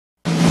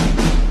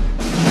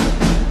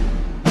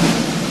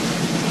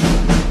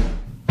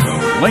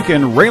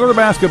Lincoln Railer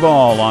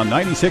Basketball on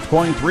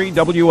 96.3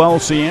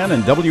 WLCN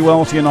and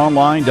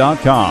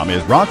WLCNonline.com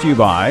is brought to you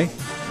by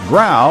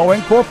Grau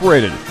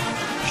Incorporated,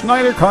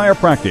 Schneider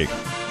Chiropractic,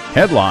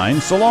 Headline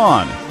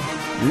Salon,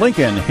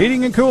 Lincoln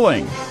Heating and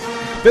Cooling,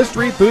 Fifth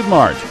Street Food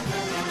Mart,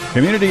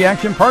 Community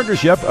Action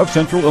Partnership of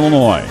Central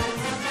Illinois,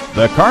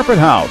 The Carpet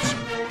House,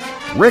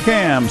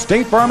 Rickham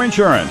State Farm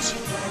Insurance,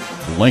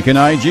 Lincoln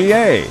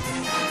IGA,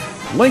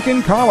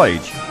 Lincoln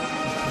College,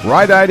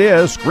 Bright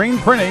Ideas Screen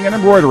Printing and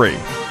Embroidery,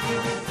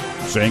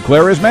 St.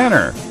 Clair's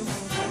Manor,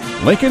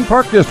 Lincoln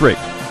Park District,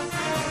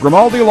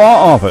 Grimaldi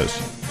Law Office,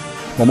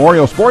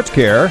 Memorial Sports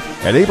Care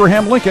at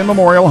Abraham Lincoln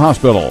Memorial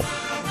Hospital,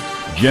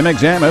 Jim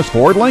Examus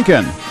Ford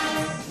Lincoln,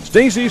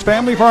 Stacy's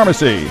Family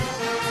Pharmacy,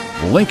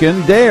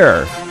 Lincoln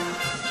Dare,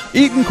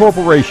 Eaton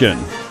Corporation,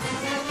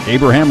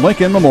 Abraham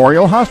Lincoln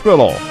Memorial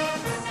Hospital,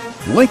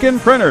 Lincoln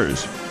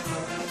Printers,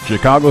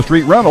 Chicago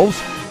Street Rentals,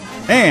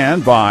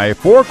 and by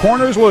Four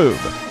Corners Lube.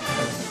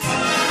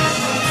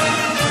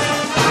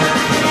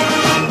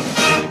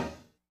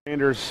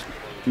 Sanders'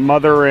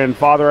 mother and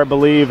father, I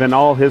believe, and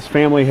all his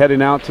family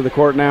heading out to the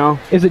court now.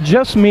 Is it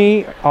just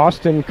me?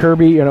 Austin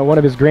Kirby, one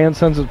of his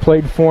grandsons has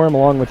played for him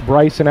along with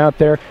Bryson out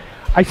there.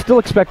 I still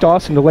expect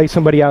Austin to lay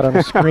somebody out on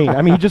the screen.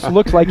 I mean, he just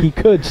looks like he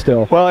could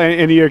still. Well,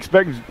 and you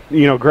expect,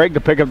 Greg to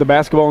pick up the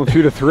basketball and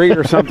shoot a three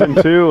or something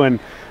too, and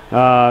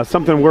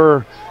something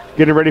we're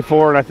getting ready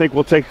for. And I think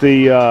we'll take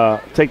the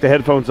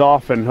headphones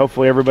off, and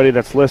hopefully everybody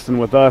that's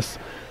listening with us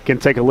can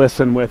take a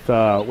listen with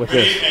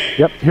this.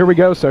 Yep, here we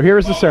go. So here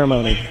is the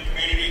ceremony.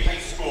 Community High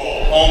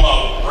School, home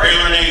of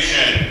Railer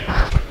Nation.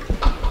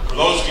 For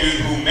those of you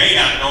who may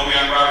not know me,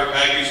 I'm Robert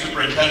Bagby,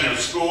 Superintendent of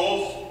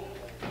Schools,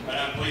 and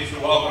I'm pleased to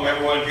welcome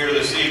everyone here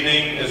this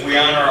evening as we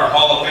honor our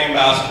Hall of Fame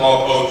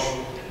basketball coach,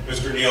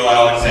 Mr. Neil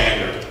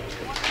Alexander.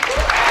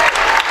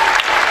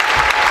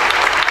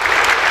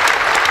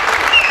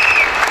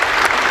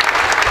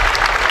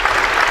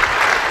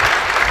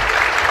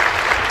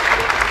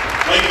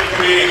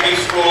 Community High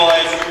School,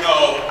 as you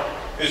know,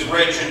 is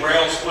rich in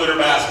Railsplitter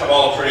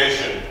basketball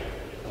tradition.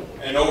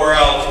 And nowhere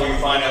else will you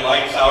find a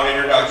lights-out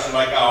introduction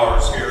like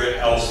ours here at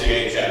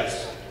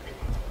LCHS.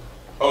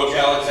 Coach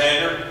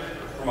Alexander,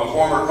 from a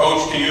former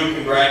coach to you,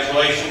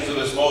 congratulations to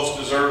this most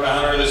deserved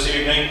honor this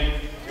evening.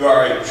 You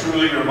are a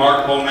truly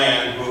remarkable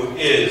man who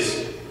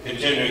is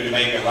continuing to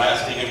make a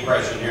lasting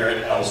impression here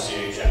at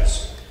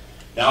LCHS.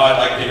 Now I'd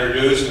like to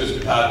introduce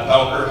Mr. Todd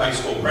Pelker, high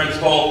school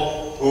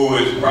principal, who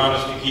has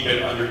promised to keep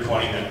it under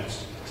 20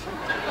 minutes.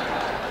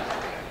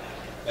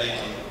 Thank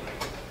you.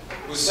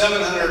 With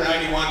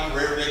 791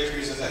 career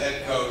victories as a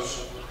head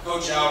coach,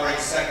 Coach Al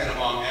ranks second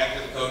among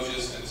active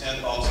coaches and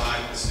 10th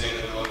all-time in the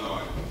state of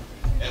Illinois.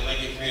 At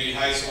Lincoln Community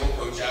High School,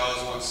 Coach Al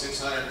has won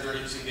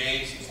 632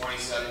 games in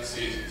 27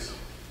 seasons.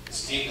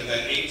 His team has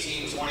had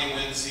 18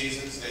 20-win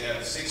seasons. They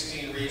have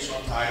 16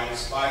 regional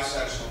titles, 5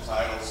 sectional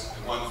titles,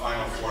 and 1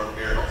 Final Four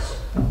appearance.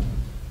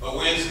 But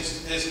wins and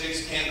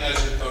statistics can't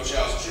measure Coach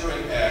Al's true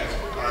impact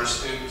on our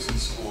students in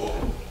school.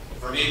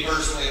 For me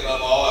personally,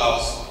 above all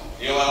else,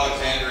 Neil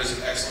Alexander is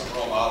an excellent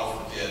role model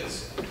for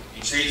kids.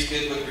 He treats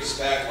kids with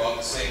respect while at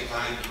the same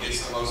time he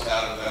gets the most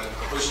out of them,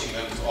 pushing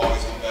them to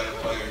always be better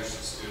players,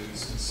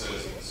 students, and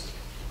citizens.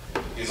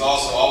 He is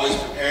also always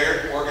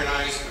prepared,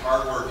 organized, and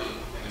hardworking,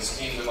 and his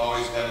teams have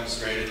always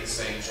demonstrated the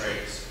same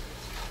traits.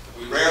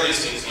 We rarely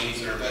see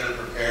teams that are better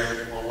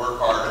prepared or work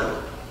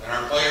harder, and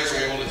our players are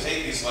able to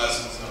take these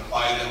lessons and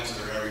apply them to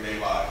their everyday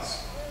lives.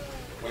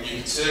 When you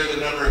consider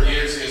the number of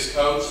years he has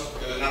coached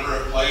and the number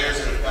of players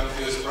that have come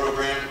through his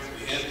program,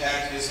 the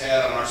impact he has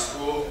had on our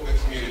school and the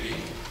community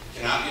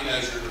cannot be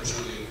measured or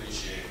truly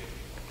appreciated.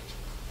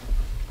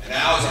 And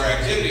now as our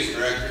activities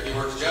director, he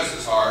works just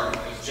as hard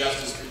and is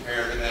just as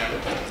prepared as ever.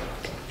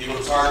 He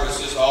works hard to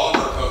assist all of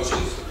our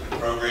coaches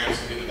and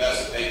programs to be the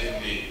best that they can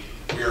be.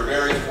 We are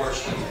very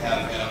fortunate to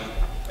have him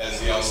as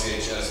the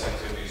LCHS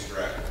activities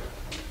director.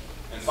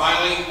 And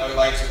finally, I would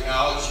like to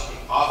acknowledge an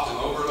often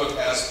overlooked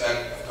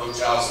aspect of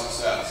Coach Al's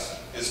success,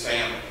 his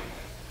family.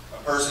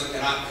 A person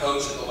cannot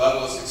coach at the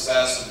level of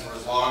success and for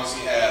as long as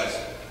he has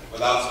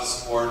without the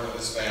support of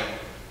his family.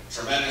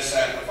 Tremendous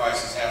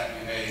sacrifices have to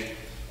be made,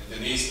 and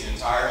Denise and the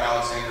entire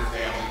Alexander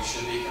family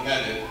should be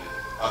commended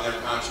on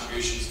their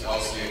contributions to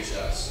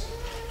LCHS.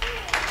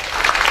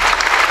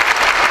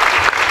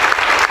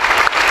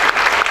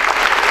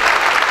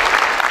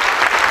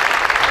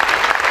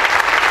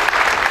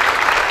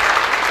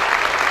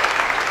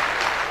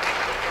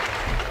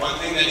 One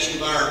thing that you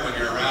learn when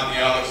you're around the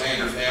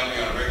Alexander family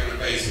on a regular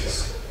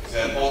basis is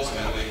that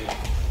ultimately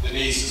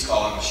Denise is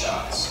calling the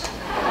shots.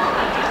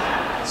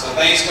 So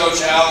thanks,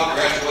 Coach Al.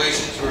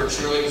 Congratulations. You are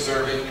truly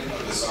deserving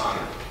of this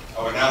honor.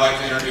 I would now like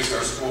to introduce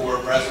our school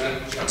board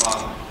president, Jim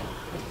Long.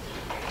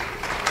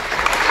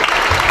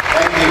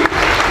 Thank you.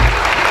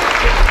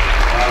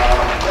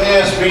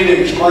 They asked me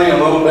to explain a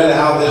little bit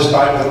how this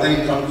type of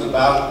thing comes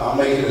about. I'll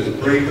make it as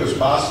brief as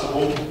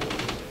possible.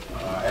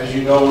 As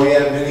you know, we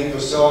have many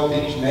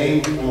facilities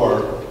named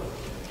for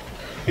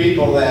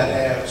people that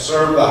have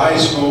served the high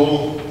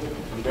school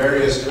in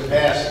various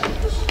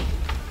capacities.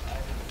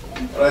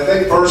 But I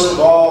think first of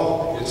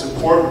all, it's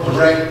important to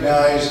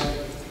recognize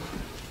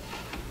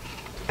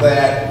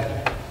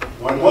that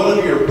when one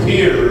of your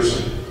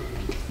peers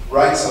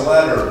writes a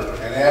letter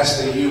and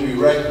asks that you be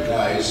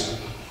recognized,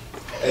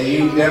 that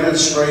you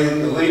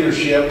demonstrated the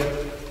leadership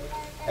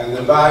and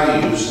the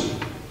values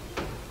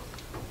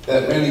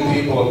that many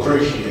people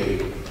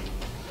appreciate.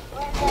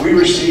 We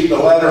received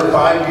a letter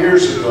 5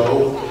 years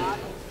ago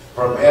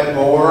from Ed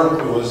Moore,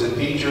 who was a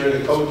teacher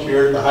and a coach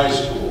here at the high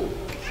school,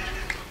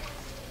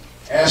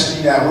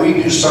 asking that we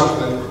do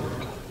something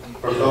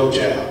for Coach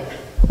Al.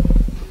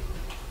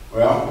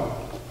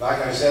 Well, like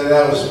I said,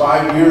 that was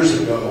 5 years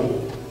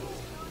ago,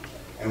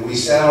 and we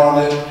sat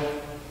on it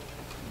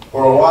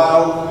for a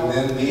while, and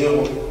then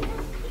Neil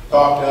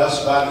talked to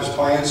us about his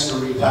plans to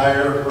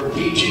retire from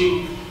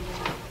teaching,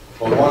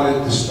 but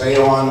wanted to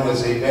stay on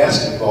as a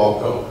basketball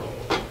coach.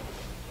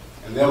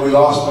 And then we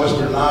lost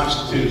Mr.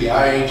 Knox to the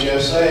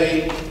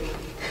IHSA,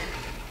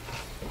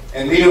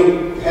 and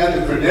Neil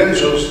had the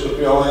credentials to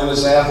fill in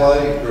as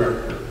athletic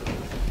director.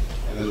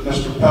 And as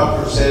Mr.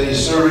 Pelker said,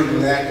 he's serving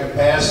in that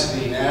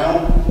capacity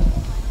now,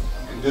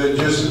 and doing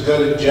just as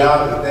good a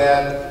job at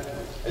that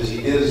as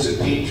he did as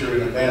a teacher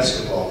and a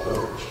basketball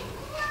coach.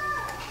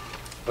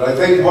 But I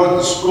think what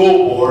the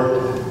school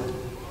board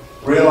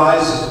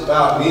realizes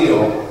about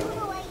Neil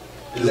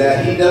is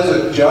that he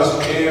doesn't just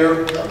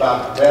care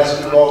about the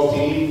basketball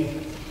team,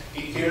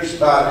 he cares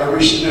about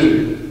every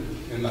student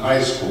in the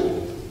high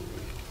school.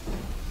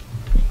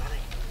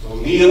 So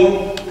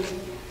Neil,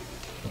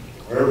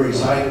 wherever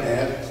he's hiding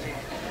at,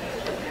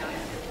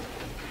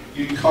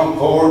 you come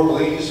forward,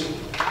 please.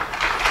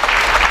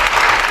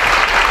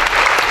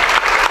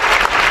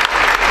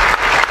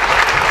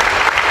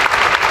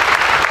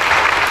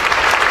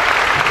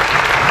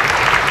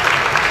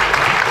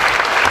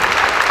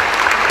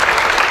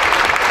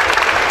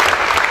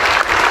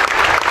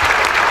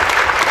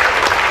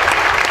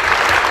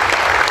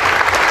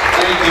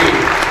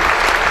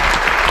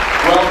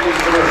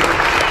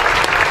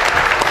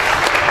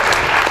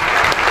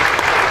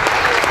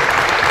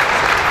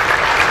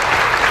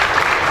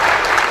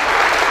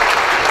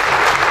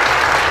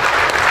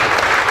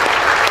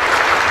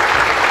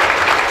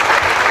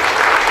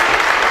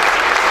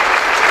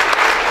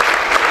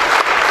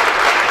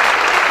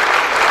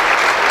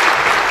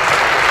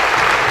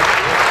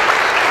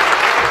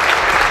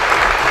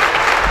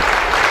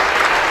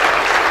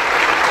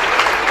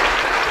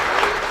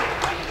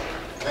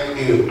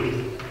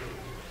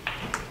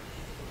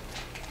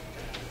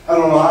 I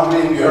don't know how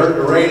many of you heard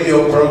the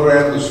radio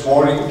program this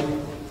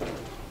morning.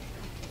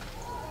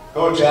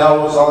 Coach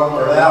Al was on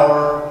for an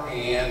hour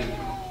and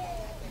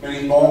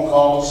many phone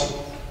calls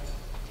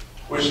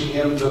wishing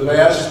him the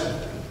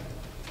best,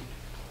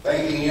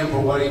 thanking him for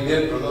what he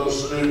did for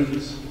those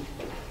students.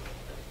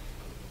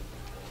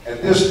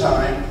 At this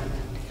time,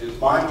 it's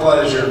my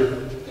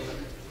pleasure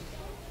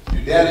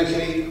to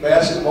dedicate the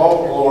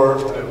basketball floor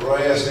at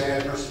Roy S.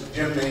 Anderson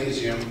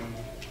Gymnasium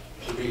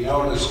to be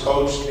known as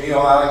Coach Neil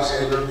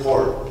Alexander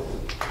Court.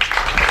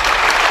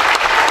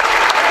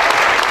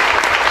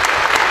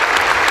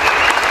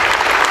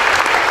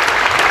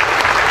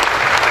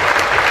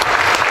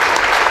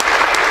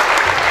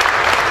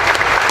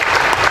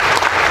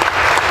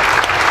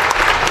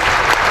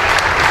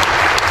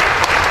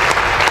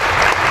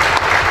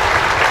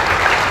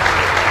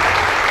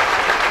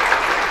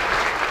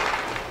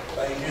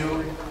 Thank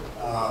you.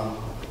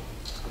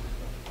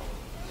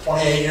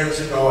 28 years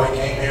ago I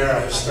came here,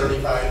 I was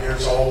 35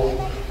 years old,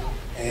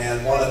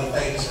 and one of the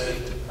things that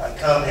I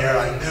come here,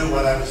 I knew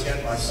what I was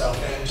getting myself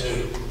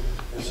into.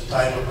 There's a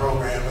type of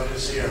program that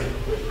was here.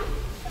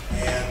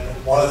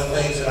 And one of the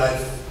things that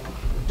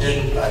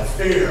I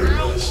feared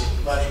was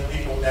letting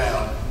people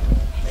down.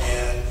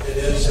 And it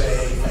is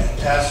a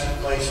fantastic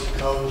place to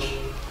coach.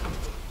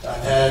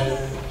 I've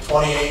had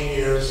 28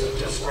 years of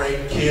just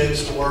great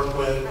kids to work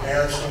with,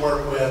 parents to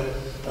work with,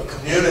 a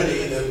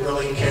community that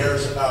really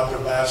cares about their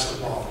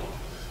basketball.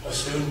 A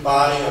student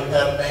body, a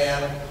pep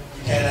band,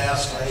 you can't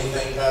ask for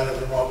anything better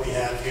than what we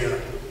have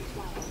here.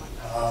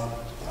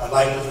 I'd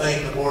like to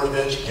thank the Board of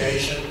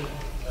Education,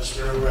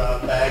 Mr.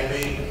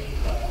 Bagby,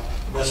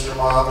 Mr.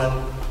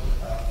 Momman,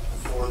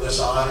 for this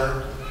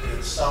honor.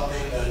 It's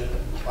something that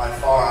by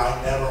far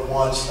I never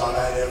once thought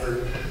I'd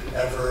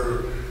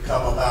ever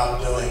come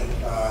about doing.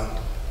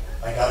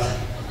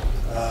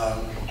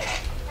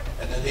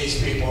 And then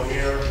these people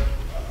here,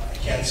 I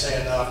can't say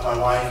enough, my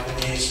wife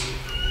Denise,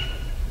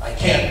 I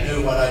can't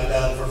do what I've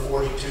done for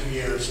 42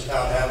 years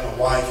without having a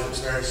wife that's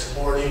very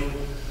supportive,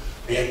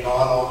 being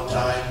gone all the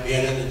time,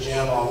 being in the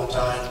gym all the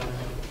time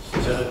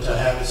to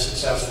have a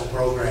successful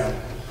program.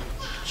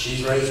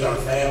 She's raised our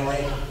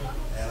family,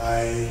 and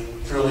I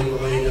truly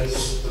believe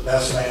it's the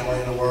best family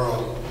in the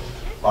world.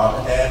 Mom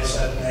and Dad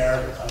sitting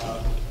there,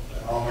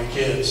 and all my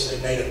kids,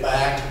 they made it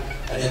back.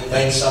 I didn't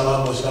think some of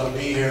them was going to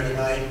be here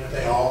tonight, but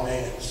they all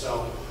made it.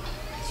 So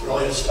it's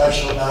really a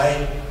special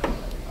night.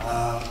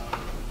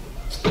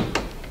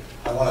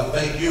 I want to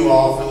thank you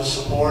all for the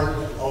support.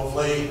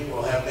 Hopefully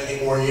we'll have many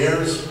more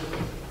years,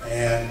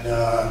 and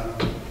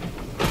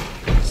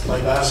let's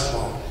play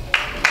basketball.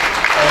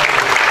 Thank you.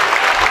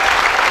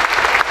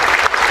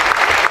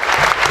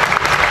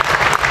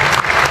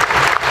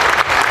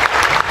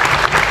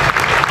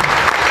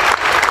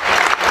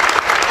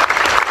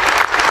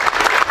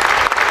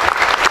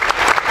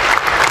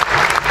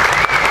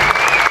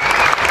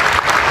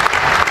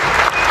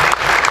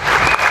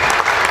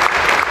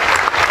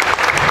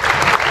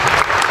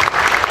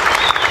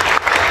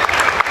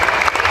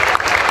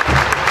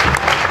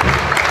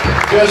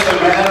 just a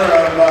matter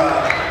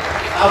of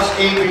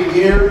housekeeping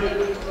here.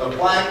 The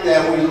plaque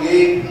that we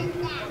gave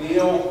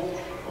Neil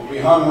will be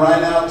hung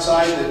right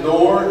outside the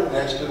door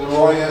next to the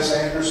Roy S.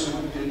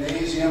 Anderson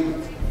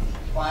Gymnasium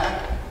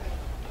plaque.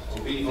 It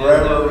will be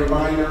forever a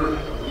reminder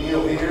of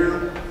Neil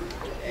here.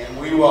 And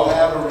we will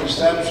have a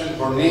reception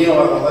for Neil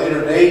at a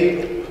later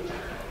date.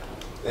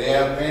 They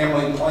have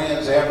family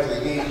plans after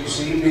the game this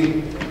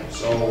evening,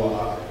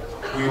 so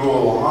we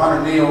will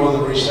honor Neil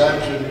with a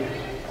reception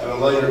at a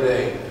later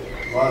date.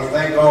 I want to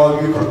thank all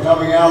of you for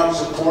coming out and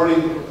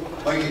supporting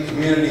Lincoln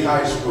Community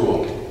High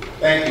School.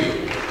 Thank you.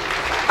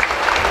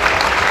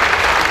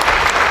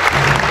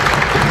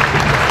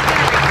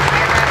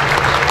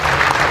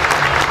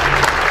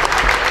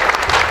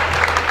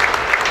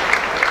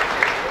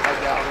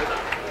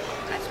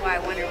 That's why I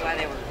wondered why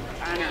they were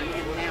honoring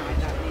him now. I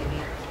thought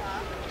maybe.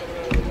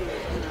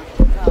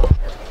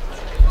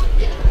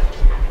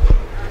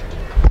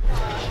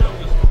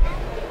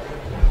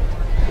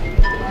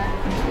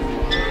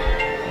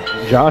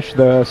 Josh,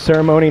 the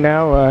ceremony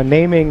now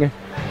naming,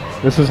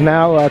 this is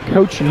now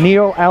Coach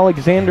Neil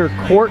Alexander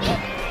Court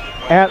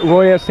at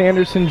Roy S.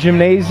 Anderson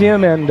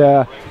Gymnasium, and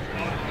a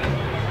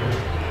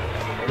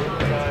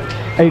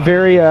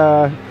very,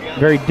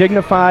 very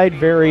dignified,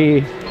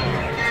 very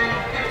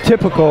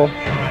typical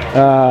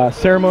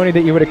ceremony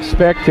that you would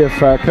expect if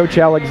Coach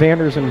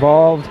Alexander's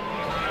involved.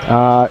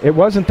 It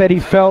wasn't that he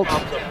felt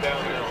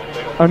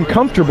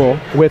uncomfortable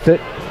with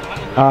it,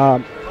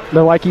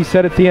 but like he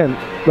said at the end,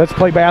 let's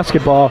play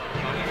basketball.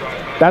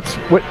 That's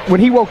what, when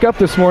he woke up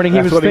this morning, he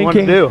was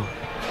thinking,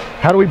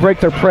 how do we break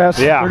their press?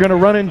 Yeah. We're going to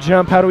run and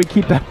jump. How do we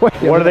keep that way?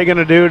 What are they going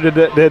to do? Did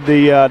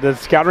the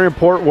scouting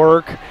report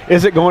work?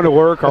 Is it going to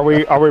work? Are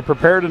we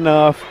prepared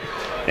enough?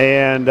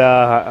 And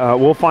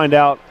we'll find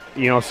out,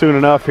 soon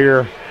enough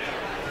here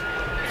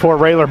for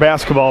Railer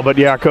basketball. But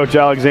yeah, Coach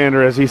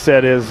Alexander, as he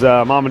said, his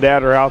mom and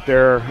dad are out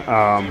there,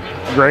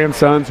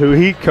 grandsons who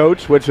he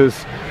coached, which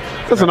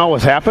doesn't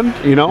always happen,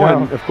 No.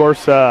 And of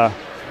course,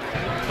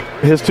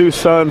 his two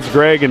sons,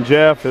 Greg and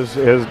Jeff,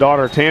 his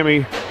daughter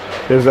Tammy,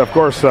 is of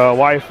course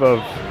wife of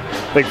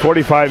I think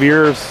 45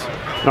 years.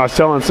 And I was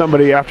telling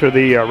somebody after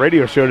the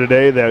radio show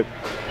today that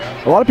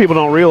a lot of people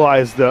don't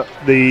realize the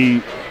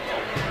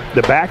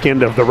back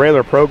end of the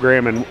Railer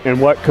program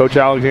and what Coach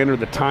Alexander,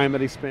 the time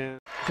that he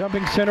spent.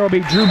 Jumping center will be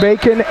Drew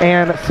Bacon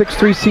and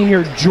 6'3"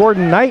 senior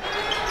Jordan Knight.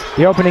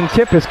 The opening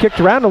tip is kicked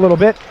around a little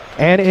bit,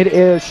 and it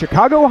is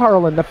Chicago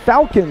Harlan, the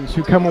Falcons,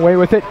 who come away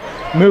with it,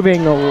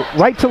 moving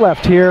right to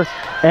left here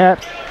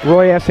at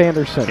Roy S.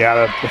 Anderson.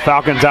 Yeah, the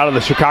Falcons out of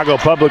the Chicago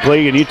Public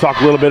League, and you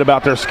talked a little bit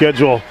about their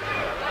schedule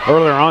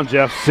earlier on,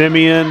 Jeff.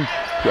 Simeon,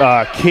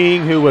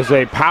 King, who was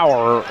a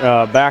power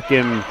back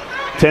in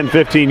 10,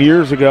 15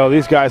 years ago.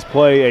 These guys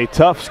play a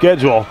tough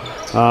schedule.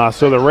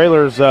 So the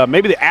Railers,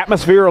 maybe the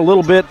atmosphere a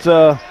little bit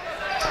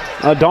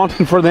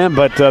daunting for them,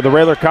 but the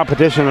Railer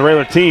competition, the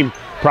Railer team,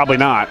 probably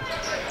not.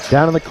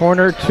 Down in the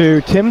corner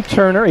to Tim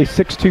Turner, a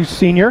 6'2"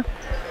 senior.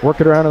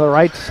 Working around to the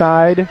right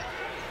side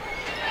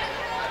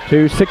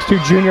to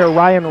 6'2" junior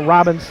Ryan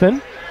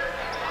Robinson.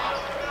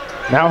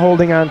 Now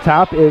holding on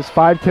top is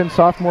 5'10"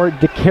 sophomore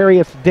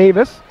Decarius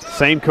Davis.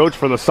 Same coach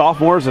for the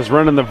sophomores is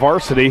running the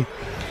varsity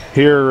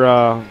here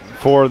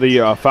for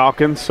the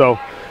Falcons. So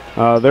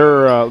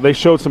they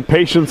showed some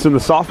patience in the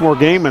sophomore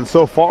game, and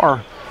so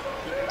far,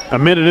 a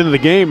minute into the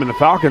game, and the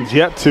Falcons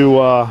yet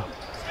to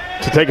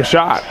take a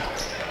shot.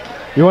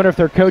 You wonder if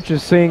their coach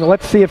is saying,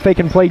 let's see if they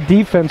can play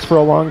defense for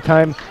a long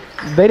time.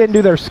 They didn't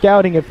do their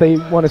scouting if they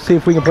want to see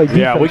if we can play defense.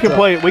 Yeah,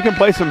 we can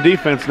play some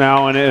defense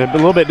now, and it's a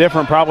little bit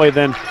different probably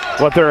than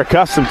what they're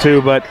accustomed to,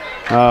 but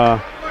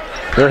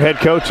their head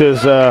coach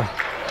is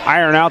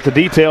ironing out the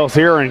details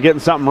here and getting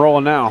something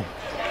rolling now.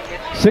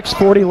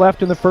 6:40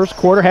 left in the first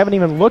quarter. Haven't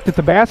even looked at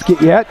the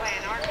basket yet.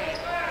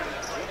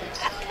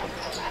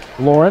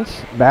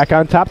 Lawrence back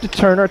on top to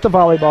Turner at the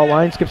volleyball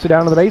line. Skips it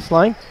down to the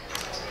baseline.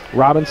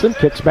 Robinson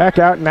kicks back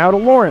out, now to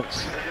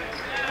Lawrence.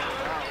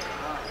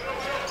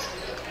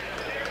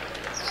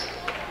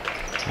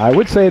 I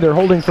would say they're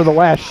holding for the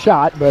last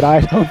shot, but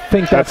I don't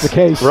think that's the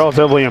case.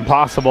 Relatively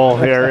impossible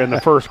here in the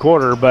first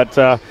quarter, but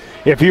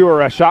if you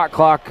were a shot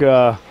clock,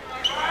 a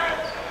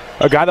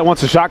guy that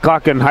wants a shot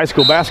clock in high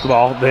school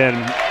basketball, then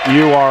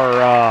you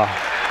are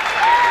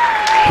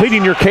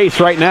pleading your case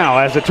right now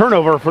as a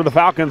turnover for the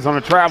Falcons on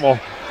a travel.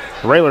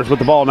 The Railers with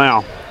the ball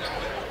now.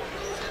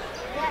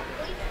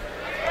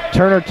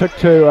 Turner took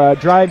to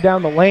drive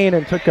down the lane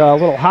and took a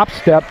little hop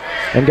step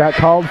and got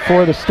called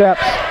for the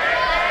steps.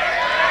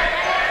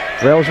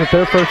 Rails with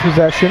their first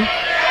possession.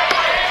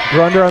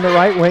 Grunder on the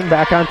right wing,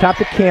 back on top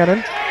to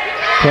Cannon.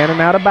 Cannon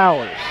out of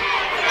Bowers.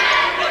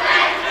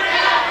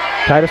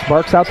 Titus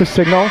barks out the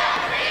signal.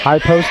 High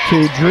post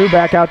to Drew,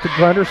 back out to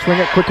Grunder. Swing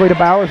it quickly to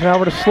Bowers and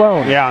over to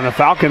Sloan. Yeah, and the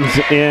Falcons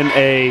in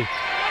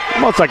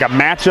almost like a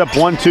matchup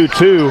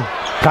 1-2-2.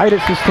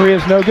 Titus's three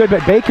is no good,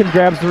 but Bacon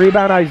grabs the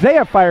rebound.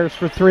 Isaiah fires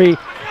for three.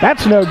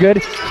 That's no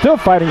good. Still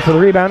fighting for the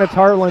rebound. It's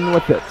Harlan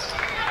with it.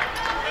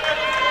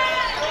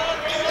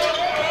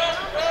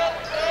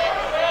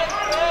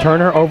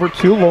 Turner over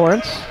to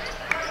Lawrence.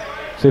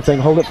 See if they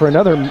can hold it for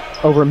another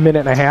over a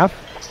minute and a half.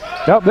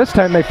 Nope, this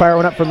time they fire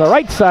one up from the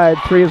right side.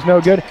 Three is no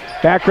good.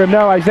 Back rim,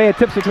 no. Isaiah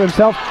tips it to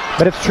himself,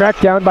 but it's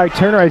tracked down by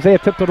Turner. Isaiah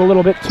tipped it a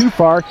little bit too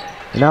far,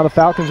 and now the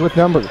Falcons with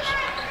numbers.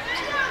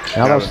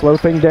 Now they'll slow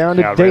things down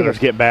to Davis. Railers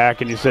get back,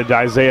 and you said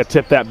Isaiah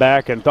tipped that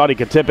back and thought he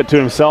could tip it to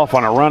himself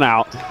on a run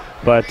out,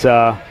 but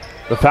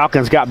the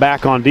Falcons got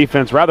back on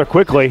defense rather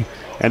quickly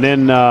and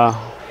then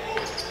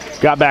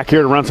got back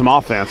here to run some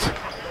offense.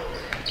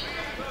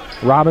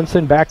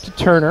 Robinson back to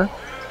Turner.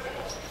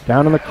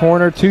 Down in the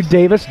corner to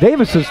Davis.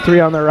 Davis's three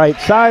on the right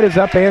side is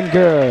up and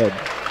good.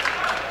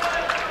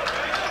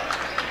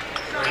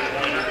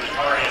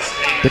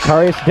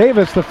 Dakarius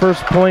Davis, the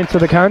first points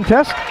of the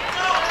contest.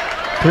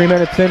 3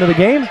 minutes into the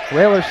game.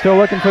 Railers still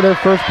looking for their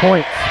first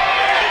points.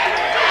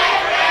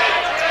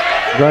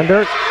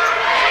 Grunder.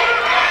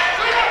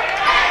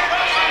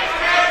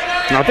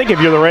 I think if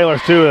you're the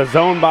Railers too,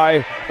 zoned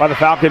by the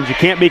Falcons, you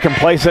can't be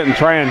complacent and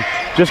try and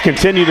just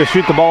continue to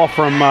shoot the ball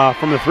from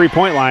the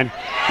three-point line.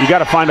 You got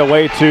to find a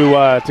way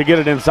to get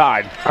it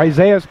inside.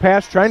 Isaiah's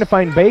pass trying to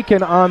find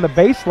Bacon on the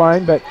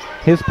baseline, but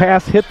his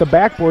pass hit the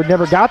backboard,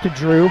 never got to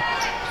Drew.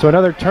 So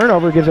another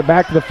turnover gives it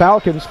back to the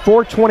Falcons.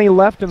 4:20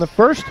 left in the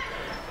first.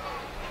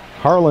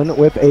 Harlan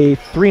with a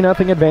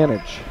 3-0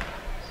 advantage.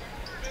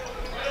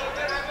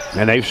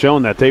 And they've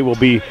shown that they will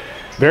be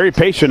very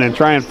patient and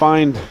try and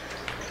find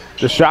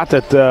the shot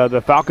that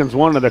the Falcons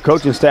wanted, the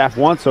coaching staff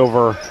wants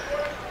over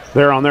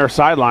there on their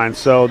sidelines.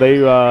 So they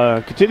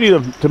continue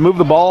to move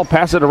the ball,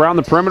 pass it around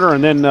the perimeter,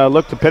 and then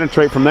look to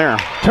penetrate from there.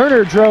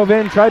 Turner drove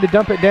in, tried to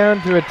dump it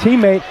down to a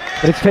teammate,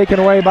 but it's taken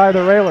away by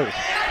the Railers.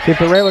 See if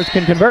the Railers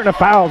can convert, and a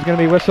foul is going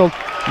to be whistled.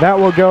 That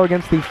will go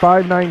against the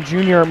 5'9"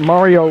 junior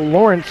Mario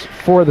Lawrence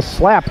for the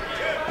slap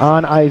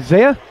on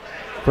Isaiah.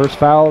 First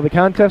foul of the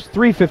contest,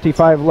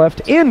 3:55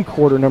 left in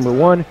quarter number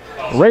one.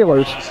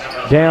 Railers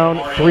down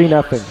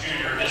 3-0.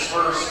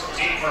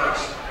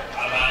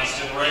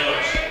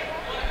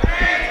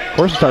 Of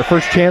course, it's our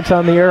first chance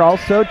on the air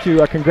also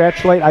to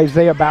congratulate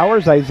Isaiah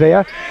Bowers.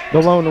 Isaiah, the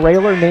lone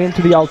Railer, named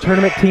to the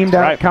all-tournament team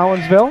down at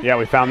Collinsville. Yeah,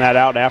 we found that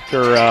out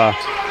after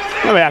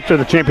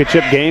the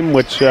championship game,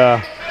 which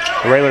the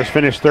Railers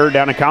finished third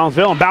down in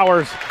Collinsville. And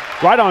Bowers,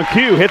 right on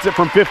cue, hits it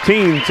from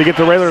 15 to get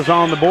the Railers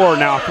on the board.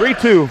 Now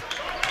 3-2.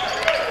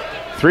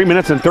 3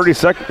 minutes and 30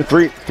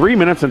 seconds. 3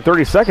 minutes and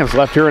 30 seconds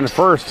left here in the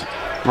first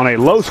on a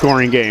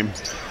low-scoring game.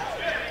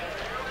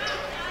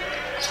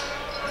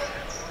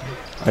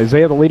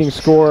 Isaiah, the leading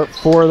scorer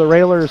for the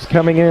Railers,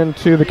 coming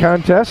into the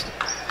contest.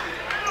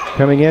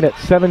 Coming in at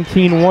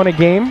 17-1 a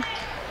game.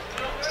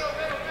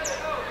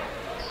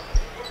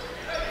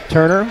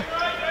 Turner,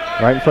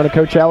 right in front of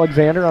Coach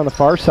Alexander on the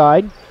far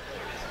side.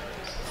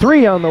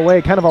 Three on the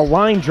way, kind of a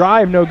line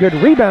drive, no good.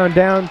 Rebound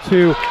down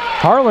to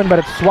Harlan, but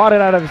it's swatted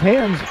out of his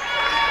hands.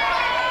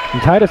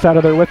 And Titus out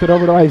of there with it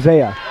over to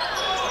Isaiah.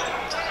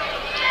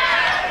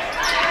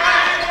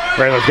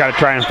 Railers got to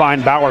try and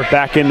find Bowers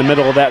back in the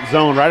middle of that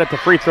zone, right at the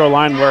free throw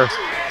line where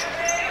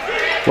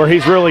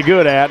he's really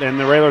good at, and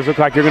the Railers look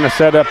like they're going to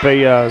set up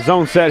a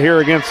zone set here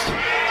against.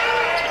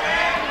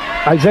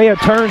 Isaiah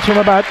turns from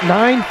about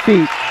 9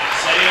 feet.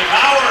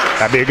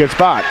 That'd be a good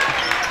spot.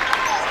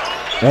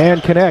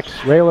 And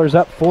connects. Railers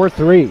up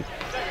 4-3.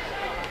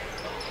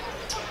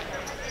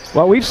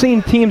 Well, we've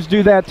seen teams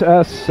do that to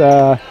us,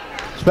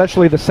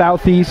 especially the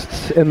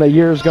Southeast in the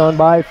years gone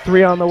by.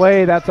 Three on the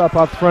way, that's up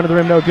off the front of the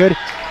rim, no good.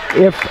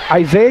 If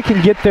Isaiah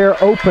can get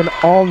there open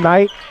all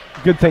night,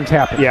 good things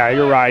happen. Yeah,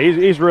 you're right.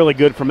 He's really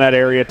good from that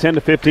area, 10 to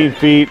 15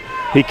 feet.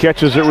 He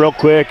catches it real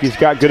quick. He's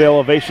got good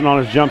elevation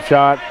on his jump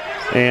shot.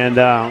 And,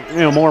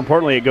 more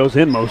importantly, it goes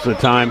in most of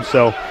the time.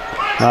 So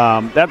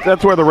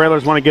that's where the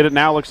Railers want to get it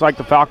now. Looks like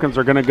the Falcons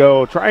are going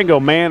to try and go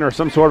man or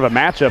some sort of a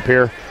matchup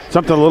here,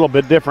 something a little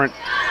bit different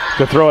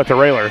to throw at the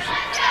Railers.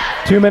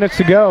 2 minutes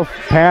to go.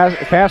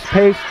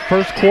 Fast-paced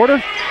first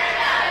quarter.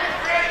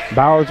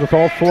 Bowers with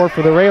all four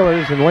for the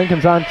Railers, and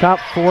Lincoln's on top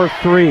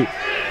 4-3.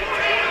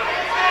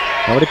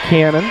 Over to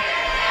Cannon.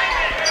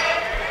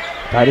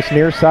 Titus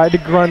near side to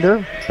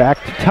Grunder.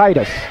 Back to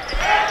Titus.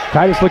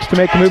 Titus looks to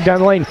make a move down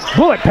the lane.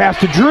 Bullet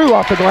pass to Drew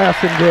off the glass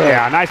and good.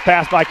 Yeah, nice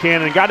pass by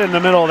Cannon. Got in the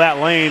middle of that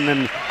lane,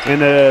 and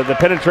the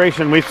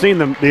penetration. We've seen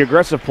the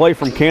aggressive play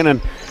from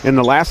Cannon in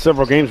the last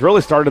several games.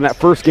 Really started in that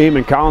first game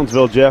in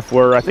Collinsville, Jeff,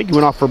 where I think he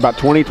went off for about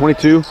 20,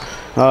 22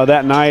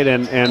 that night,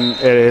 and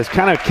it has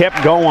kind of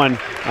kept going.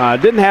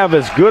 Didn't have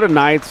as good a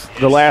nights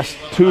the last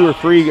 2 or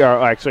 3,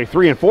 or actually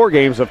 3 and 4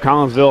 games of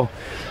Collinsville,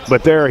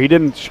 but there he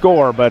didn't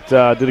score, but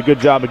did a good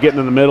job of getting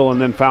in the middle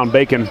and then found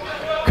Bacon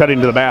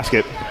cutting to the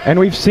basket. And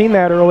we've seen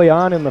that early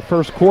on in the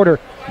first quarter.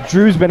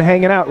 Drew's been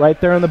hanging out right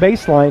there on the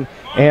baseline,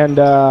 and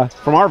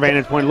from our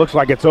vantage point, it looks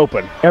like it's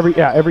open.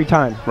 Every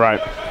time. Right.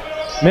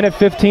 Minute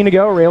 15 to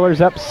go. Railers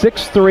up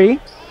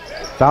 6-3.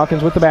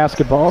 Falcons with the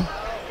basketball.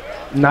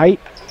 Knight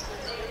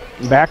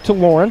back to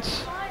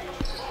Lawrence.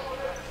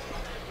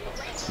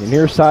 The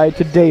near side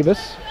to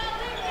Davis.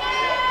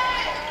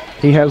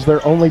 He has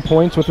their only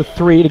points with a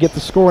 3 to get the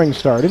scoring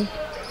started.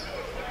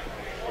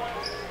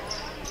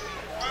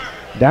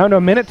 Down to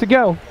a minute to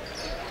go.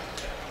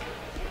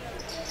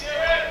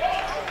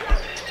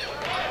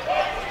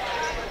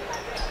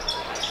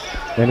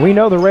 And we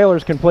know the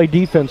Railers can play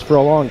defense for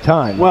a long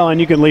time. Well, and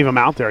you can leave them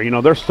out there. You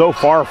know, they're so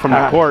far from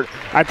the court.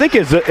 I think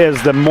as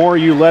the more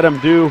you let them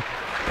do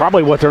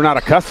probably what they're not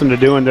accustomed to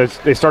doing,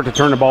 they start to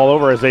turn the ball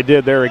over as they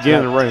did there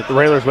again. The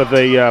Railers with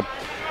a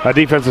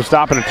defensive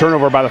stop and a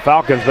turnover by the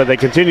Falcons, but they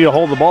continue to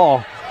hold the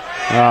ball.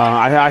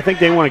 I think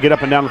they want to get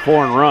up and down the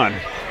floor and run.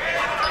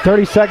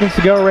 30 seconds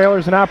to go.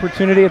 Railers an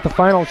opportunity at the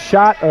final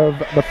shot of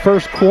the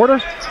first quarter.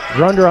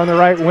 Grunder on the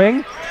right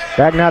wing.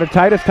 Back now to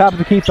Titus, top of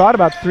the key, thought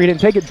about the three, didn't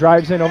take it,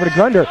 drives in over to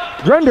Grunder.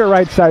 Grunder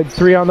right side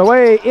three on the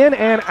way, in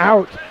and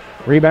out.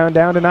 Rebound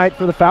down tonight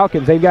for the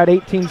Falcons. They've got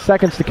 18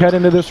 seconds to cut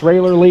into this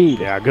Railer lead.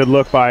 Yeah, good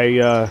look by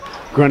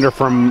Grunder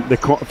from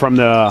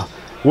the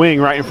wing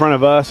right in front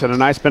of us, and a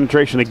nice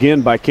penetration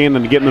again by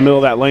Cannon to get in the middle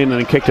of that lane and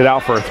then kicked it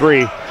out for a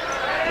three.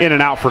 In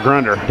and out for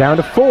Grunder. Down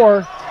to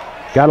 4.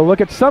 Got to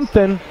look at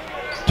something.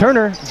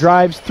 Turner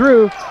drives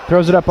through,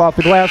 throws it up off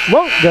the glass,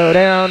 won't go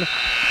down.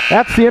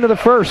 That's the end of the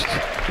first.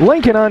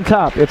 Lincoln on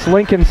top. It's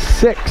Lincoln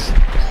 6,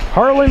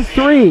 Harlan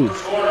 3.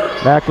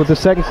 Back with the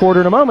second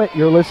quarter in a moment.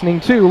 You're listening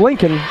to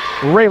Lincoln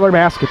Railer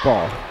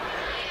Basketball.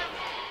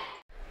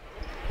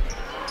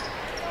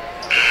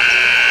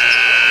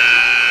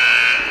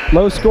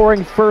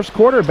 Low-scoring first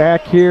quarter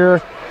back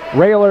here.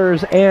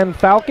 Railers and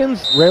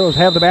Falcons. Railers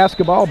have the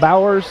basketball.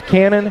 Bowers,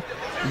 Cannon,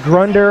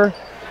 Grunder,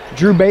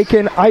 Drew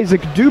Bacon,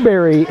 Isaac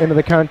Dewberry into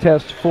the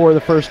contest for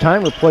the first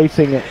time,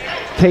 replacing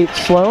Tate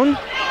Sloan.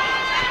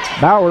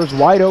 Bowers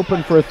wide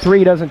open for a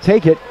three, doesn't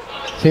take it.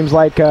 Seems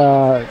like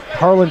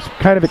Harlan's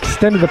kind of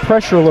extended the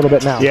pressure a little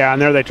bit now. Yeah,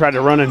 and there they tried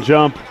to run and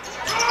jump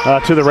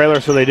to the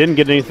Railers, so they didn't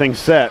get anything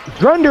set.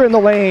 Grunder in the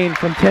lane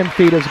from 10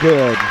 feet is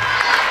good.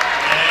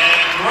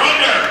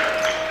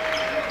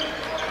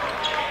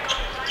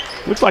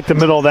 Looks like the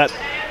middle of that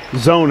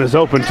zone is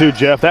open too,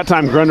 Jeff. That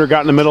time Grunder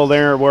got in the middle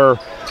there where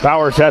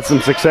Bowers had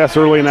some success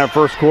early in that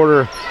first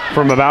quarter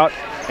from about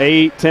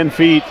 8-10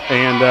 feet,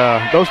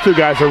 and those two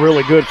guys are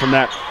really good from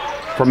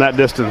that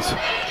distance.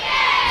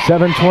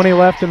 7:20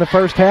 left in the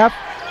first half.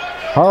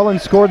 Harlan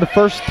scored the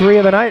first 3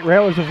 of the night.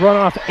 Railers have run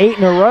off 8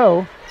 in a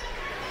row.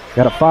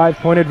 Got a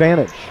 5-point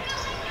advantage.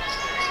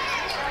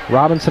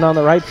 Robinson on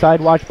the right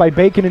side, watched by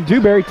Bacon and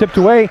Dewberry, tipped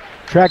away,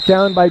 tracked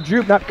down by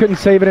Droop, couldn't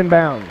save it in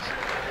bounds.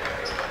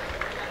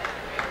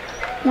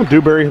 Well,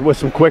 Dewberry with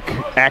some quick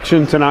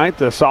action tonight.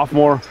 The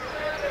sophomore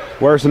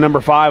wears the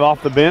number 5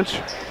 off the bench.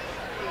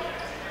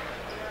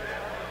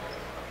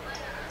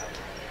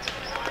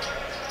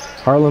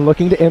 Harlan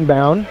looking to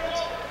inbound.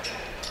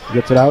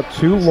 Gets it out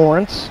to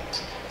Lawrence.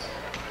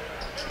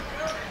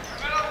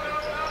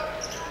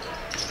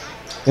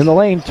 In the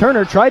lane,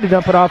 Turner tried to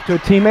dump it off to a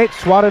teammate,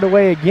 swatted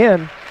away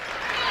again.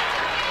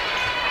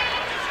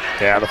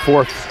 Yeah, the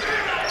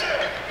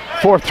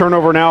fourth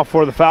turnover now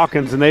for the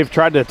Falcons, and they've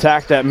tried to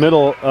attack that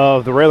middle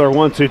of the Railer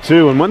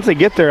 1-2-2. And once they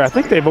get there, I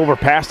think they've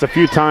overpassed a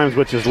few times,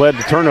 which has led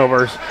to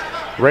turnovers.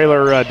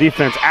 Railer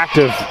defense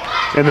active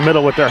in the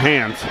middle with their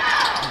hands.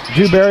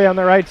 Dewberry on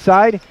the right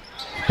side.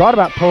 Thought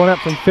about pulling up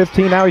from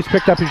 15. Now he's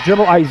picked up his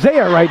dribble.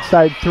 Isaiah right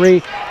side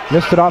three.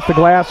 Missed it off the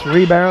glass.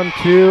 Rebound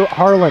to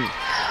Harlan.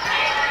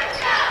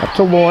 Up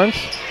to Lawrence.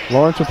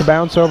 Lawrence with the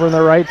bounce over on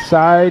the right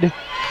side.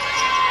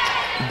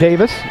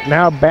 Davis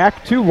now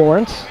back to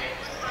Lawrence.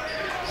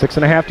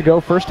 6.5 to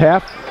go first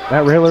half.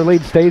 That Railer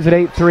lead stays at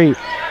 8-3.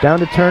 Down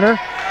to Turner.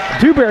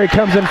 Dewberry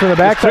comes in from the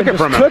backside. Took it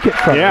from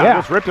him.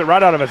 Just ripped it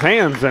right out of his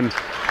hands. And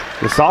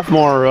the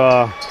sophomore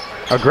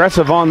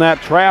aggressive on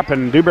that trap,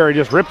 and Dewberry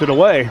just ripped it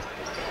away.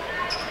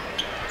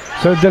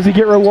 So does he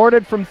get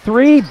rewarded from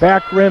 3?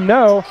 Back rim,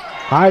 no.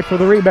 High for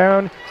the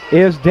rebound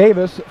is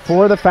Davis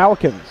for the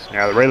Falcons.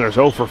 Yeah, the Railers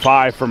 0 for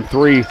 5 from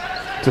 3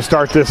 to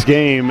start this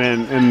game,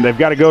 and they've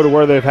got to go to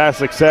where they've had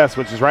success,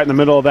 which is right in the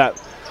middle of that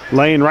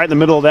lane, right in the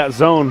middle of that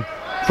zone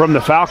from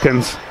the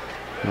Falcons.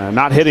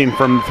 Not hitting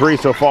from 3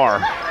 so far.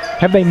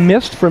 Have they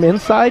missed from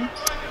inside?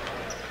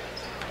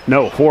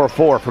 No, 4 of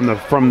 4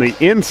 from the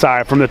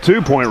inside, from the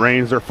 2-point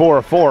range. They're 4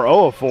 of 4,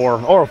 0 of 4,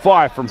 0 of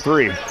 5 from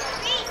 3.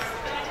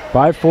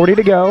 5:40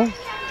 to go.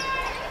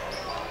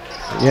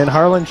 And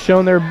Harlan's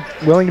shown they're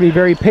willing to be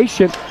very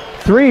patient.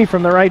 3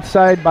 from the right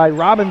side by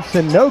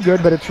Robinson, no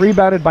good, but it's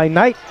rebounded by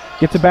Knight.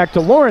 Gets it back to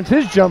Lawrence.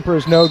 His jumper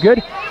is no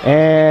good.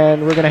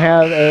 And we're going to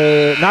have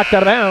a knocked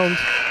out of bounds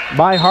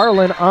by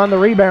Harlan on the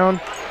rebound.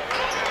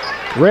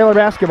 Railer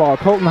basketball.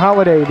 Colton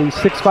Holiday, the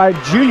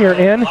 6'5 junior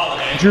in.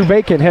 Drew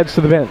Bacon heads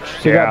to the bench.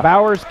 So you got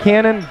Bowers,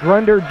 Cannon,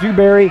 Grunder,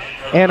 Dewberry,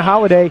 and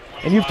Holiday.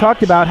 And you've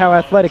talked about how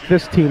athletic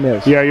this team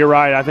is. Yeah, you're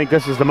right. I think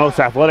this is the most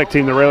athletic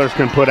team the Railers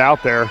can put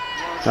out there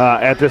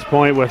at this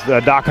point, with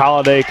Doc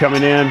Holiday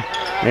coming in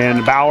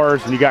and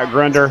Bowers, and you got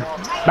Grunder.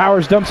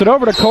 Bowers dumps it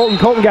over to Colton.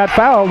 Colton got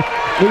fouled.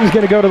 He's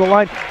going to go to the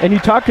line. And you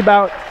talked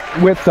about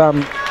with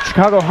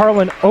Chicago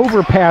Harlan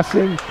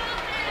overpassing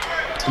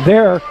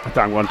there.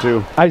 Time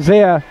 1-2.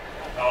 Isaiah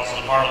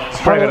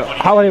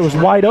Holiday was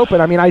wide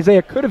open. I mean,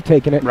 Isaiah could have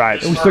taken it. Right.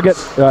 And we still get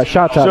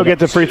shots out. Still get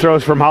the free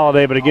throws from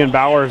Holiday, but again,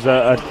 Bowers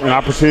an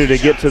opportunity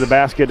to get to the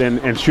basket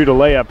and shoot a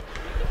layup.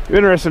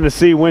 Interesting to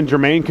see when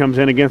Jermaine comes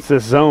in against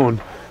this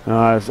zone.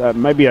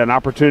 maybe an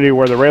opportunity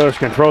where the Railers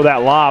can throw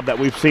that lob that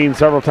we've seen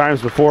several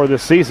times before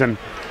this season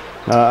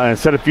and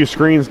set a few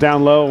screens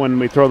down low when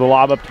we throw the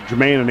lob up to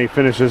Jermaine and he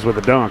finishes with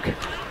a dunk.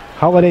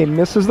 Holiday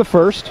misses the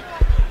first.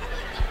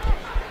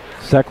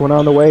 Second one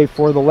on the way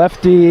for the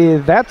lefty.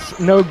 That's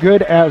no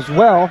good as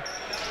well.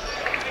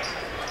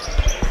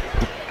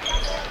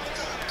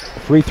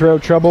 Free throw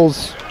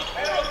troubles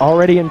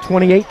already in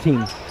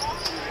 2018.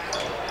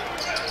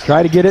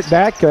 Try to get it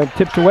back,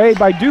 tipped away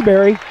by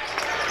Dewberry.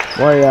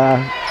 Boy,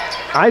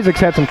 Isaac's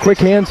had some quick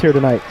hands here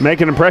tonight.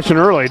 Make an impression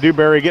early.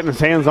 Dewberry getting his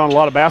hands on a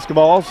lot of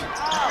basketballs.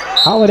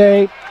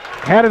 Holiday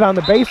had it on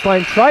the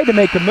baseline, tried to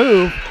make a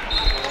move,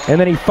 and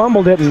then he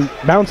fumbled it and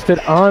bounced it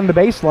on the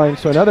baseline.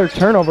 So another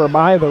turnover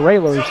by the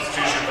Railers.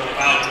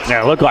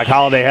 Yeah, it looked like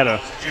Holiday had a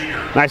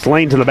nice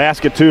lane to the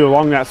basket too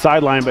along that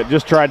sideline, but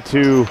just tried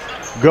to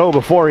go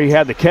before he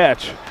had the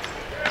catch.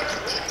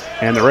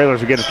 And the Railers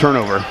would get a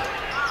turnover.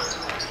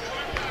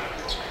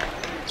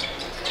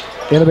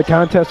 Into the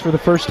contest for the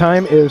first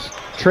time is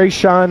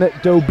Trayshawn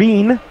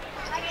Dobine,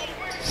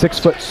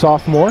 6-foot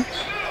sophomore.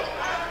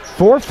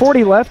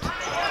 4:40 left.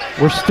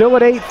 We're still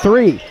at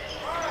 8-3.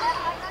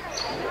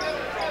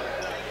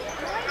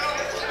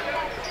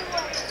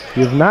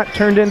 You've not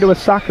turned into a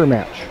soccer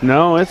match.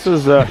 No, this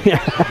is,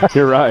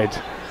 you're right.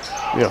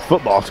 A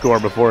football score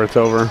before it's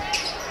over.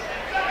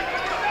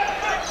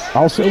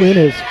 Also in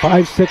is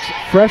 5'6"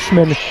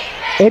 freshman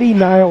Eddie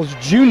Niles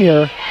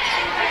Jr.,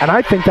 and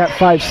I think that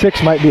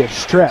 5'6" might be a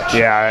stretch.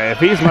 Yeah, if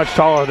he's much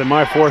taller than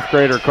my fourth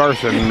grader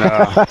Carson,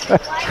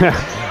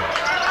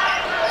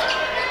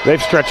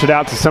 they've stretched it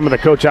out to some of the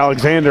Coach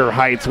Alexander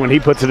heights when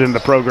he puts it in the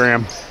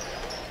program.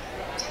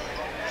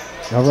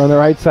 Over on the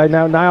right side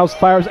now, Niles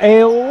fires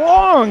a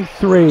long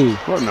three.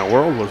 What in the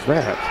world was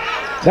that?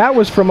 That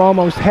was from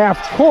almost half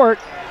court,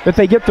 but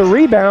they get the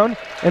rebound,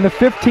 and the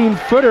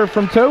 15-footer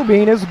from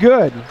Tobin is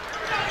good.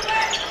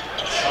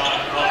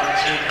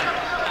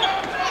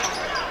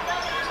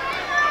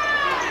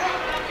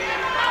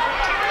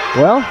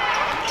 Well,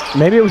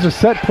 maybe it was a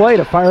set play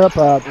to fire up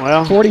a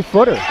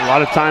 40-footer. A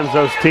lot of times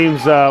those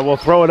teams will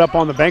throw it up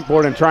on the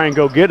bankboard and try and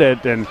go get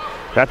it, and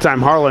that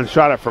time Harlan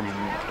shot it from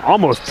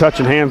almost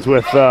touching hands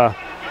with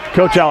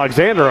Coach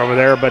Alexander over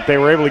there, but they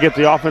were able to get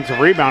the offensive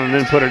rebound and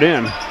then put it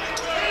in.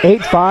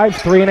 8-5,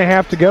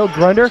 3.5 to go.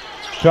 Grunder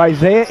to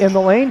Isaiah in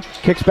the lane,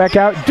 kicks back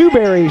out.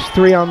 Dewberry's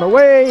three on the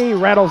way,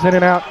 rattles in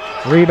and out.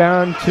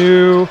 Rebound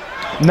to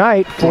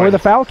Knight for the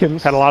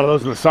Falcons. Had a lot of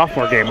those in the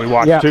sophomore game we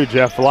watched too,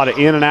 Jeff. A lot of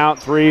in and out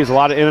threes, a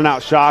lot of in and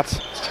out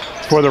shots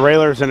for the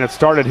Railers, and it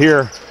started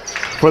here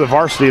for the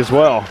varsity as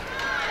well.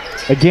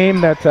 A game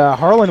that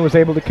Harlan was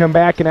able to come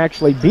back and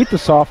actually beat the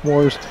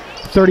sophomores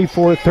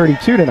 34-32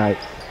 tonight.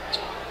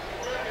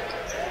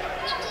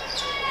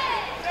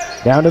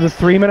 Down to the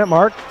 3-minute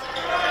mark.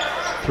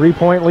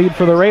 3-point lead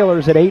for the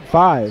Railers at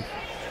 8-5.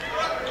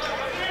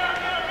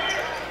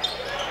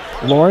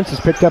 Lawrence has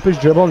picked up his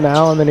dribble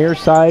now on the near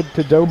side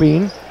to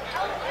Dobine.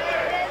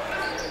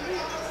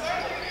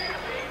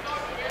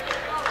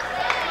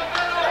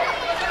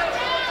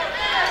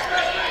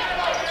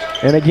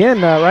 And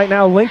again, right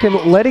now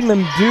Lincoln letting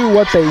them do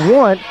what they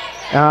want,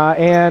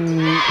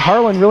 and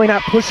Harlan really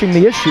not pushing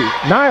the issue.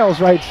 Niles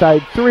right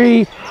side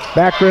three,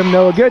 back rim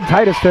no good.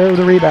 Titus there with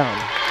the rebound.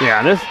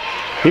 Yeah,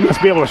 he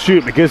must be able to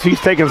shoot because he's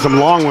taken some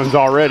long ones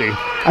already.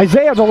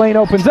 Isaiah, the lane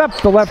opens up,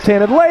 the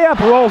left-handed layup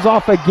rolls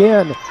off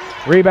again.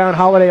 Rebound,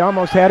 Holiday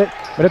almost had it,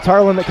 but it's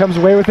Harlan that comes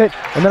away with it.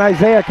 And then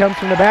Isaiah comes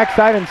from the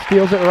backside and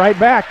steals it right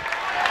back.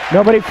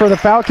 Nobody for the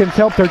Falcons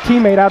helped their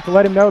teammate out to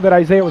let him know that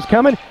Isaiah was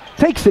coming.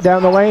 Takes it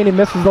down the lane and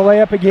misses the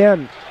layup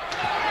again.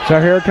 So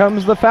here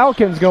comes the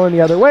Falcons going the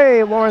other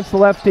way. Lawrence, the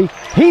lefty,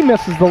 he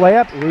misses the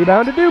layup.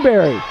 Rebound to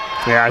Dewberry.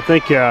 Yeah, I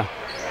think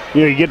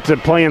you get to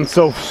playing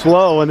so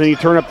slow and then you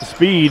turn up the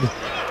speed.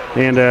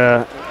 And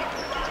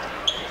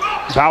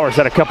Bowers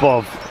had a couple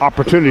of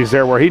opportunities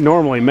there where he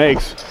normally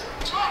makes.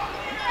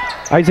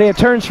 Isaiah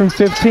turns from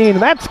 15.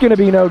 That's going to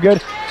be no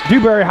good.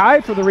 Dewberry high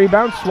for the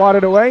rebound,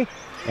 swatted away,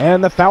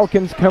 and the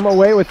Falcons come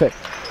away with it.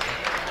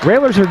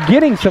 Railers are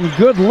getting some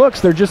good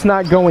looks. They're just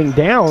not going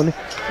down,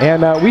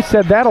 and we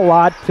said that a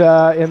lot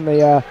in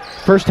the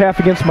first half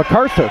against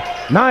MacArthur.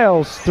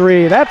 Niles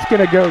three. That's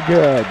going to go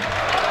good.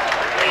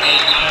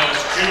 Niles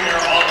Jr.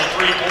 on the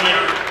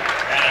three-pointer,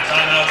 and a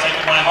timeout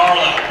taken by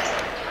Harlan.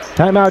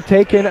 Timeout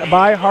taken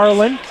by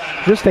Harlan.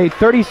 Just a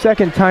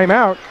 30-second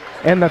timeout.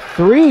 And the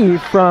three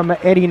from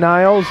Eddie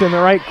Niles in the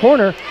right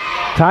corner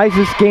ties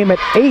this game at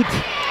 8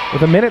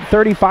 with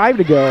 1:35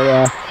 to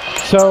go.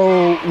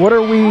 So what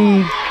are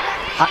we,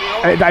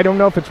 I don't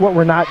know if it's what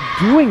we're not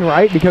doing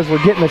right because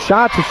we're getting the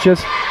shots. It's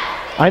just,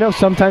 I know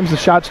sometimes the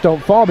shots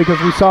don't fall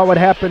because we saw what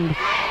happened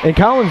in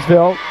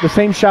Collinsville. The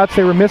same shots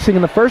they were missing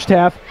in the first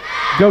half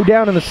go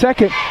down in the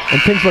second,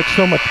 and things look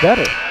so much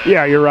better.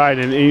 Yeah, you're right.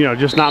 And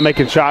just not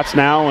making shots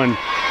now, and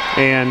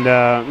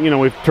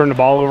we've turned the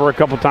ball over a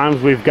couple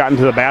times. We've gotten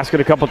to the basket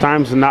a couple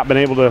times and not been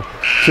able to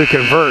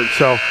convert.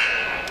 So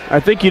I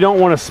think you don't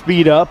want to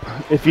speed up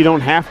if you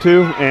don't have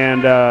to.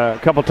 And a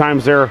couple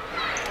times there, a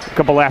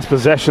couple last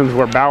possessions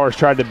where Bowers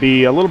tried to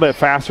be a little bit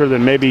faster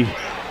than maybe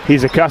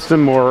he's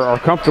accustomed or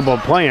comfortable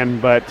playing,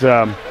 but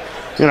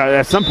you know,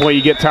 at some point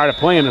you get tired of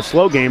playing a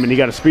slow game and you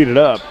got to speed it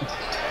up.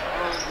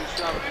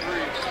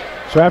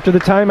 So after the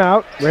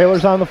timeout,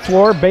 Railers on the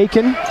floor,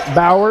 Bacon,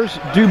 Bowers,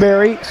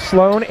 Dewberry,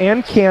 Sloan,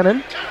 and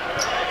Cannon.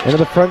 Into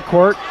the front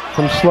court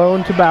from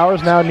Sloan to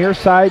Bowers, now near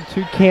side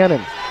to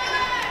Cannon.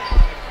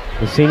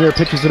 The senior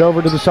pitches it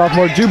over to the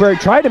sophomore. Dewberry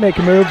tried to make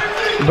a move,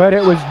 but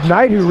it was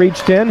Knight who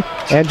reached in,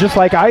 and just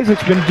like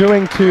Isaac's been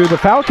doing to the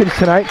Falcons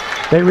tonight,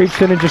 they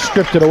reached in and just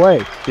stripped it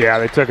away. Yeah,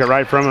 they took it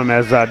right from him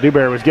as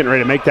Dewberry was getting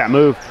ready to make that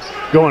move,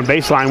 going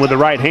baseline with the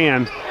right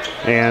hand,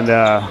 and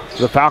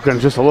the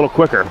Falcons just a little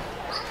quicker.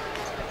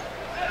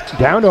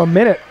 Down to a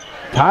minute,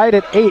 tied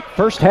at 8,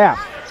 first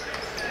half.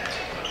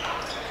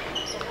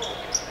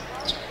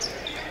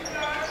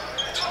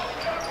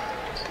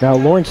 Now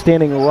Lawrence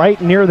standing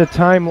right near the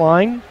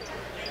timeline.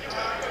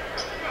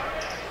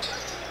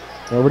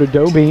 Over to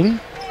Dobine.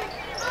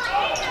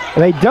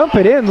 And they dump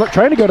it in,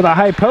 trying to go to the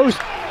high post,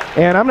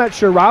 and I'm not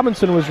sure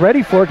Robinson was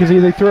ready for it because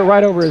they threw it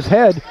right over his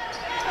head.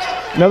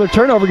 Another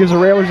turnover gives the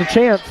Railers a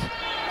chance.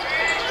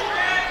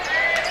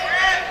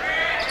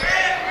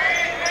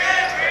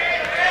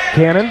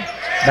 Cannon,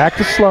 back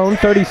to Sloan,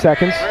 30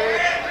 seconds.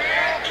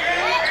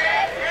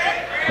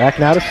 Back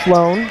now to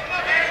Sloan.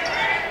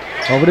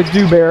 Over to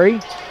Dewberry.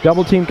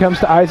 Double team comes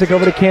to Isaac,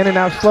 over to Cannon,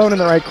 now Sloan in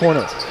the right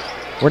corner.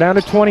 We're down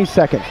to 20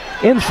 seconds.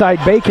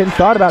 Inside Bacon,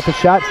 thought about the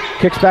shot,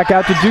 kicks back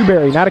out to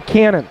Dewberry, now to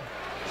Cannon.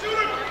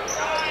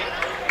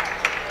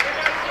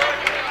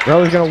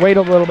 Railers going to wait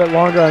a little bit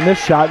longer on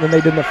this shot than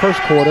they did in the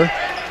first quarter.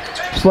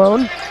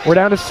 Sloan, we're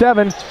down to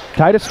 7.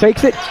 Titus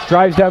fakes it,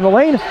 drives down the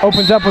lane,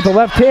 opens up with the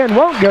left hand,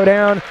 won't go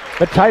down,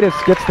 but Titus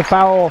gets the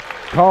foul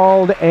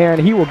called, and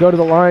he will go to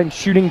the line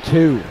shooting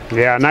 2.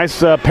 Yeah,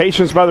 nice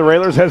patience by the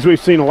Railers, as we've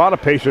seen a lot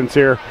of patience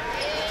here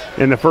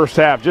in the first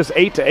half. Just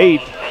 8-8,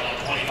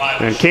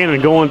 and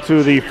Cannon going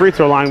to the free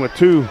throw line with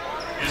 2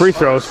 free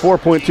throws,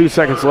 4.2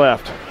 seconds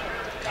left.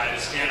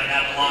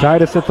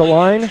 Titus at the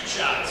line,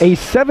 a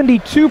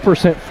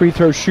 72% free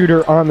throw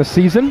shooter on the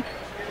season.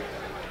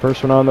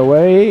 First one on the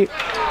way,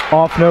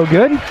 off no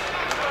good.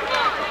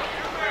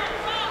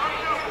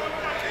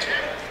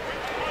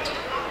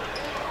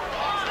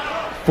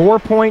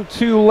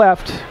 .2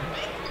 left.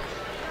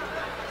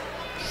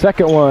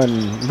 Second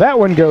one, that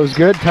one goes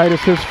good.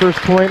 Titus's first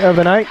point of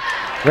the night.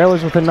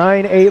 Railers with a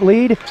 9-8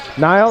 lead.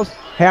 Niles,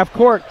 half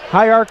court,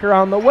 high arcer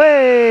on the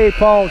way,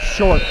 falls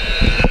short.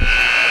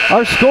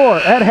 Our score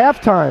at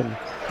halftime,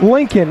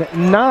 Lincoln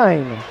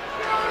 9,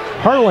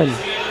 Harlan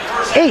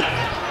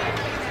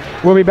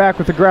 8. We'll be back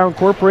with the Ground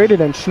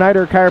Incorporated and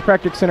Schneider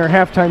Chiropractic Center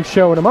halftime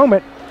show in a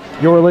moment.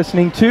 You're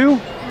listening to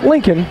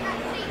Lincoln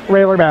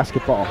Railer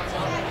Basketball.